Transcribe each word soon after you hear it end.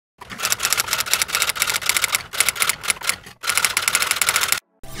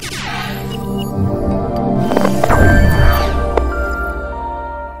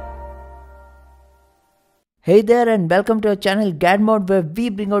Hey there and welcome to our channel GadMode, where we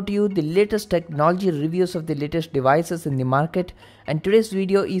bring out to you the latest technology reviews of the latest devices in the market. And today's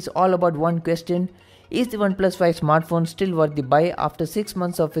video is all about one question: is the Oneplus 5 smartphone still worth the buy after 6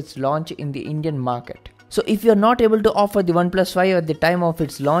 months of its launch in the Indian market? So if you are not able to offer the Oneplus 5 at the time of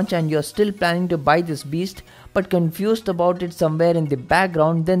its launch and you are still planning to buy this beast but confused about it somewhere in the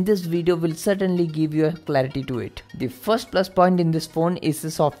background, then this video will certainly give you a clarity to it. The first plus point in this phone is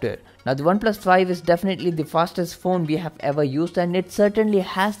the software. Now the Oneplus 5 is definitely the fastest phone we have ever used, and it certainly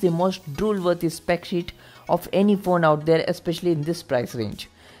has the most drool-worthy spec sheet of any phone out there, especially in this price range.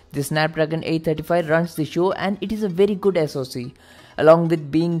 The Snapdragon 835 runs the show, and it is a very good SoC. Along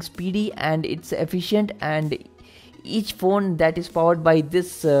with being speedy and it's efficient, and each phone that is powered by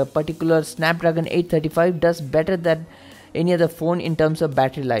this particular Snapdragon 835 does better than any other phone in terms of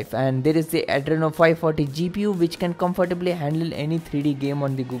battery life. And there is the Adreno 540 GPU, which can comfortably handle any 3D game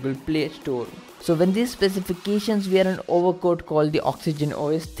on the Google Play Store. So when these specifications wear an overcoat called the Oxygen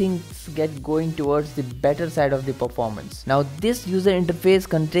OS, things get going towards the better side of the performance. Now this user interface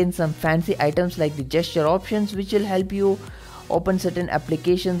contains some fancy items like the gesture options, which will help you open certain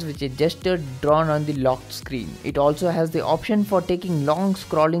applications with a gesture drawn on the locked screen. It also has the option for taking long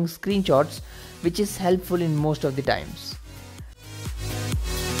scrolling screenshots, which is helpful in most of the times.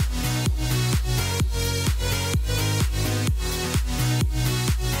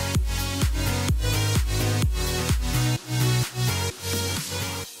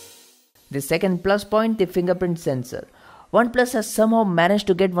 The second plus point, the fingerprint sensor. OnePlus has somehow managed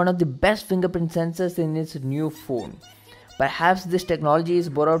to get one of the best fingerprint sensors in its new phone. Perhaps this technology is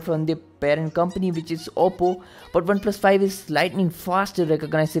borrowed from the parent company, which is Oppo, but OnePlus 5 is lightning fast to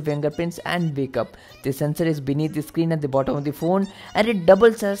recognize the fingerprints and wake up. The sensor is beneath the screen at the bottom of the phone, and it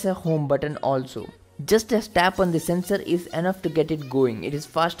doubles as a home button also. Just a tap on the sensor is enough to get it going. It is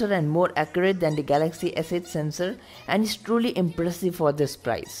faster and more accurate than the Galaxy S8 sensor and is truly impressive for this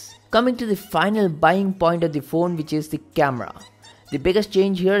price. Coming to the final buying point of the phone, which is the camera. The biggest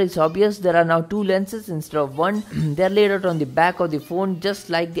change here is obvious. There are now two lenses instead of one. They are laid out on the back of the phone just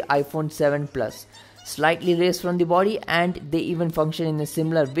like the iPhone 7 Plus. Slightly raised from the body, and they even function in a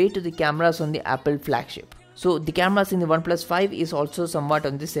similar way to the cameras on the Apple flagship. So the cameras in the OnePlus 5 is also somewhat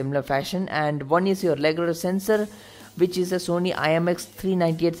on the similar fashion, and one is your regular sensor, which is a Sony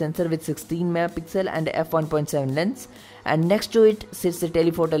IMX398 sensor with 16 megapixel and a f1.7 lens, and next to it sits the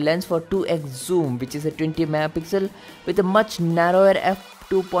telephoto lens for 2x zoom, which is a 20 megapixel with a much narrower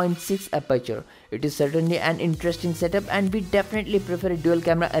f2.6 aperture. It is certainly an interesting setup, and we definitely prefer a dual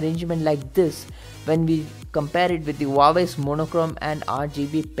camera arrangement like this when we compare it with the Huawei's monochrome and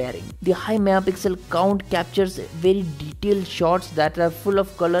RGB pairing. The high megapixel count captures very detailed shots that are full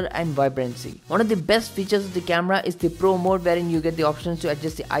of color and vibrancy. One of the best features of the camera is the Pro mode, wherein you get the options to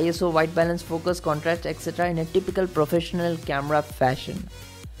adjust the ISO, white balance, focus, contrast, etc. in a typical professional camera fashion.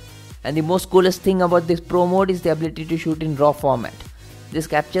 And the most coolest thing about this Pro mode is the ability to shoot in RAW format. This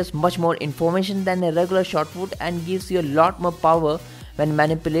captures much more information than a regular shot would and gives you a lot more power when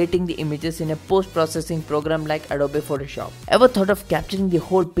manipulating the images in a post-processing program like Adobe Photoshop. Ever thought of capturing the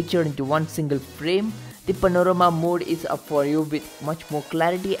whole picture into one single frame? The panorama mode is up for you with much more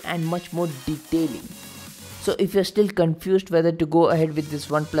clarity and much more detailing. So if you're still confused whether to go ahead with this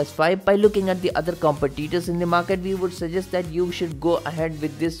OnePlus 5, by looking at the other competitors in the market, we would suggest that you should go ahead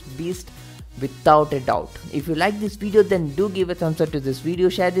with this beast without a doubt. If you like this video, then do give a thumbs up to this video,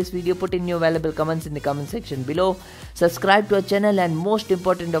 share this video, put in your valuable comments in the comment section below, subscribe to our channel, and most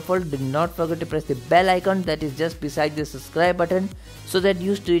important of all, do not forget to press the bell icon that is just beside the subscribe button so that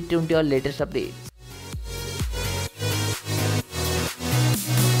you stay tuned to our latest updates.